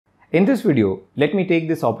In this video, let me take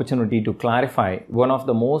this opportunity to clarify one of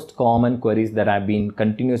the most common queries that I've been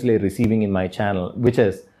continuously receiving in my channel, which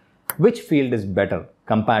is which field is better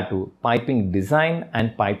compared to piping design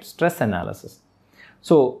and pipe stress analysis.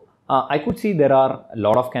 So I could see there are a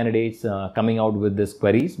lot of candidates coming out with these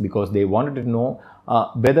queries because they wanted to know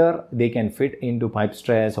whether they can fit into pipe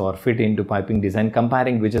stress or fit into piping design,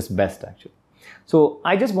 comparing which is best actually. So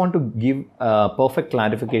I just want to give a perfect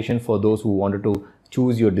clarification for those who wanted to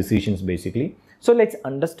choose your decisions basically. So let's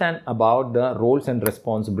understand about the roles and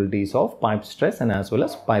responsibilities of pipe stress and as well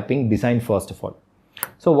as piping design first of all.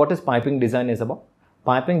 So what is piping design is about?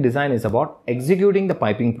 Piping design is about executing the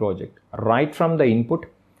piping project right from the input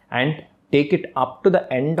and take it up to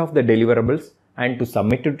the end of the deliverables and to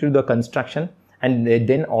submit it to the construction, and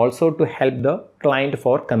then also to help the client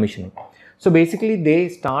for commissioning. So basically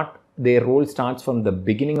their role starts from the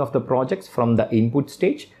beginning of the projects, from the input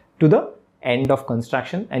stage to the end of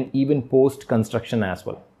construction and even post construction as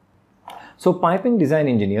well. So piping design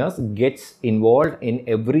engineers gets involved in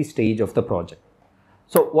every stage of the project.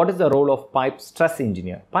 So what is the role of pipe stress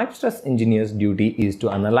engineer? Pipe stress engineer's duty is to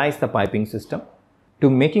analyze the piping system, to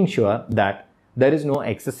making sure that there is no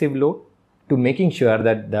excessive load, to making sure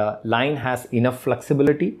that the line has enough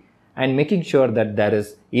flexibility, and making sure that there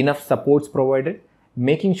is enough supports provided,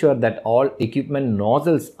 making sure that all equipment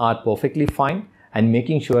nozzles are perfectly fine, and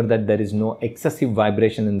making sure that there is no excessive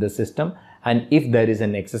vibration in the system, and if there is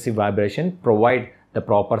an excessive vibration, provide the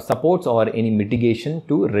proper supports or any mitigation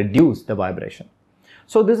to reduce the vibration.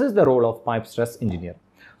 So this is the role of pipe stress engineer.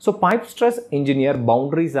 So pipe stress engineer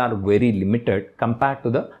boundaries are very limited compared to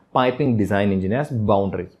the piping design engineer's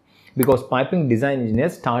boundaries, because piping design engineer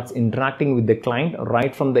starts interacting with the client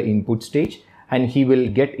right from the input stage, and he will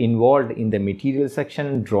get involved in the material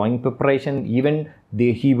section, drawing preparation, even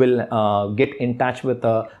he will get in touch with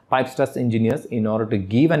the pipe stress engineers in order to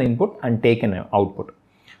give an input and take an output.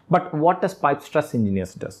 But what does pipe stress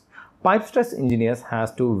engineers does? Pipe stress engineers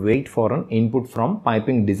has to wait for an input from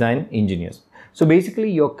piping design engineers. So basically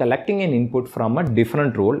you're collecting an input from a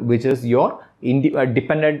different role, which is your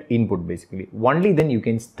dependent input basically. Only then you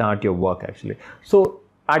can start your work actually. So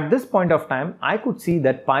at this point of time, I could see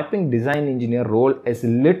that piping design engineer role is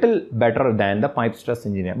little better than the pipe stress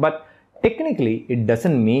engineer. But technically, it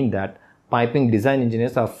doesn't mean that piping design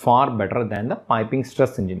engineers are far better than the piping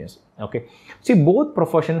stress engineers. Okay. See, both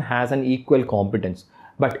profession has an equal competence.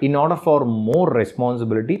 But in order for more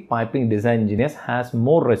responsibility, piping design engineers has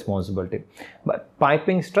more responsibility. But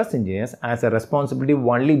piping stress engineers has a responsibility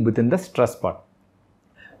only within the stress part.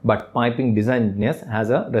 But piping design engineers has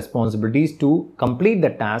a responsibilities to complete the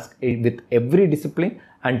task with every discipline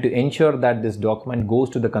and to ensure that this document goes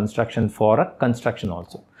to the construction for a construction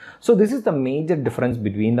also. So this is the major difference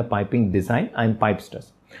between the piping design and pipe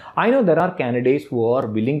stress. I know there are candidates who are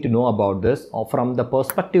willing to know about this from the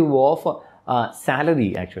perspective of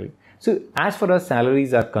salary actually. So as far as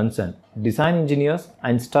salaries are concerned, design engineers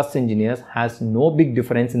and stress engineers has no big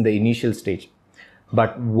difference in the initial stage.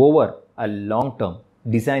 But over a long term,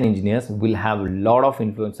 design engineers will have a lot of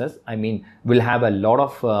influences. Will have a lot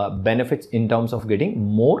of benefits in terms of getting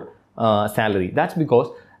more salary. That's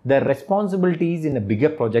because the responsibilities in the bigger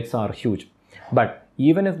projects are huge. But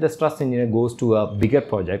even if the stress engineer goes to a bigger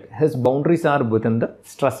project, his boundaries are within the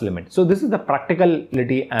stress limit. So this is the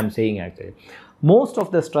practicality I'm saying actually. Most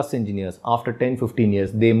of the stress engineers after 10-15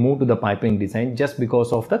 years, they move to the piping design just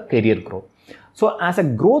because of the career growth. So as a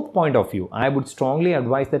growth point of view, I would strongly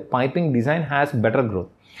advise that piping design has better growth.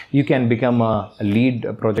 You can become a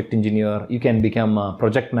lead project engineer, you can become a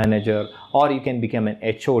project manager, or you can become an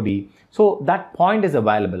HOD. So that point is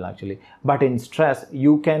available actually. But in stress,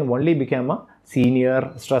 you can only become a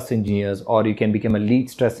senior stress engineers, or you can become a lead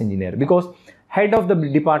stress engineer, because head of the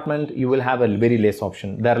department, you will have a very less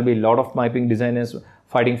option. There will be a lot of piping designers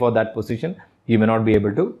fighting for that position. You may not be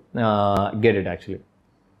able to get it actually.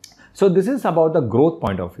 So this is about the growth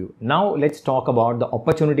point of view. Now let's talk about the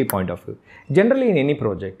opportunity point of view. Generally in any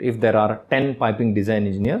project, if there are 10 piping design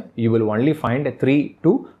engineers, you will only find 2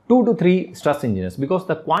 to 3 stress engineers, because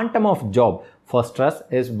the quantum of job for stress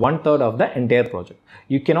is 1/3 of the entire project.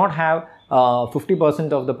 You cannot have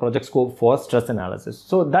 50% of the project scope for stress analysis.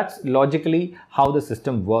 So that's logically how the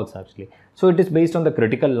system works actually. So it is based on the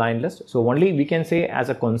critical line list. So only we can say as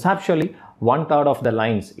a conceptually 1/3 of the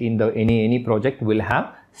lines in the any project will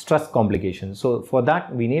have stress complications. So for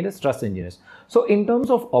that we need a stress engineers. So in terms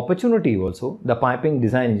of opportunity also, the piping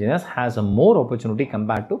design engineers has a more opportunity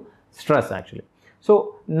compared to stress actually.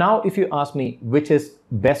 So now if you ask me which is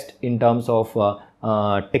best in terms of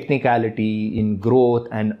technicality, in growth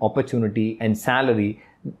and opportunity and salary,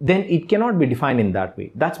 then it cannot be defined in that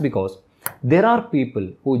way. That's because There are people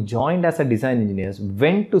who joined as a design engineers,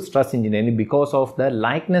 went to stress engineering because of the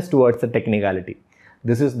likeness towards the technicality.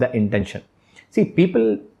 This is the intention. See,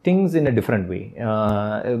 people think in a different way.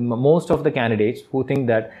 Most of the candidates who think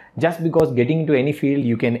that just because getting into any field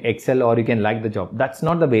you can excel or you can like the job. That's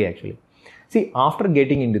not the way actually. See, after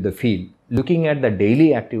getting into the field, looking at the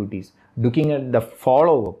daily activities, looking at the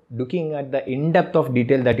follow-up, looking at the in-depth of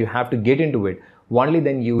detail that you have to get into it, only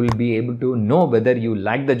then you will be able to know whether you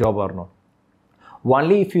like the job or not.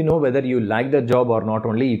 Only if you know whether you like the job or not,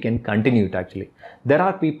 only you can continue it actually. There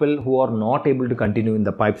are people who are not able to continue in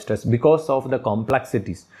the pipe stress because of the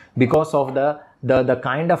complexities, because of the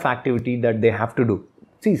kind of activity that they have to do.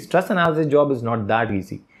 See, stress analysis job is not that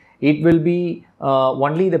easy. It will be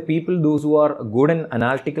only the people, those who are good in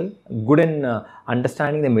analytical, good in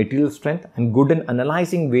understanding the material strength, and good in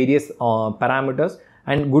analyzing various parameters,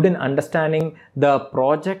 and good in understanding the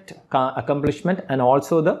project accomplishment and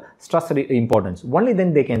also the stress importance. Only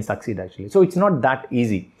then they can succeed actually. So it's not that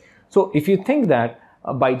easy. So if you think that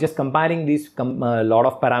by just comparing these lot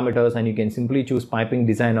of parameters and you can simply choose piping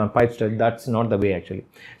design or pipe stress, that's not the way actually.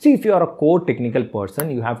 See, if you are a core technical person,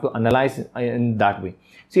 you have to analyze in that way.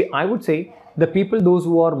 See, I would say the people, those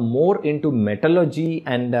who are more into metallurgy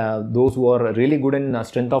and those who are really good in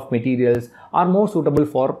strength of materials are more suitable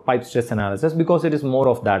for pipe stress analysis because it is more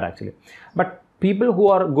of that actually. But people who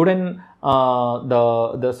are good in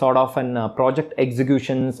the sort of project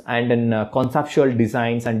executions and in conceptual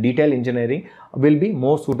designs and detail engineering will be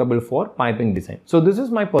more suitable for piping design. So this is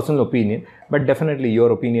my personal opinion, but definitely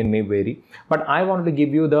your opinion may vary. But I wanted to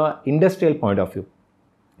give you the industrial point of view.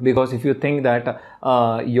 Because if you think that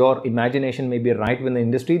your imagination may be right with the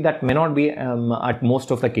industry, that may not be at most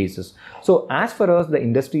of the cases. So as far as the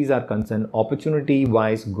industries are concerned, opportunity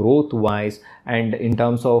wise, growth wise, and in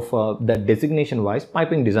terms of the designation wise,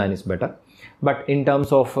 piping design is better. But in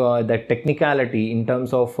terms of the technicality, in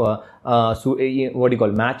terms of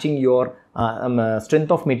matching your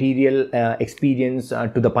strength of material experience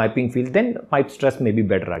to the piping field, then pipe stress may be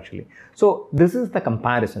better actually. So this is the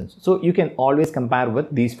comparisons. So you can always compare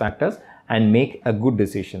with these factors and make a good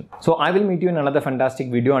decision. So I will meet you in another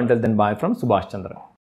fantastic video. Until then, bye from Subhash Chandra.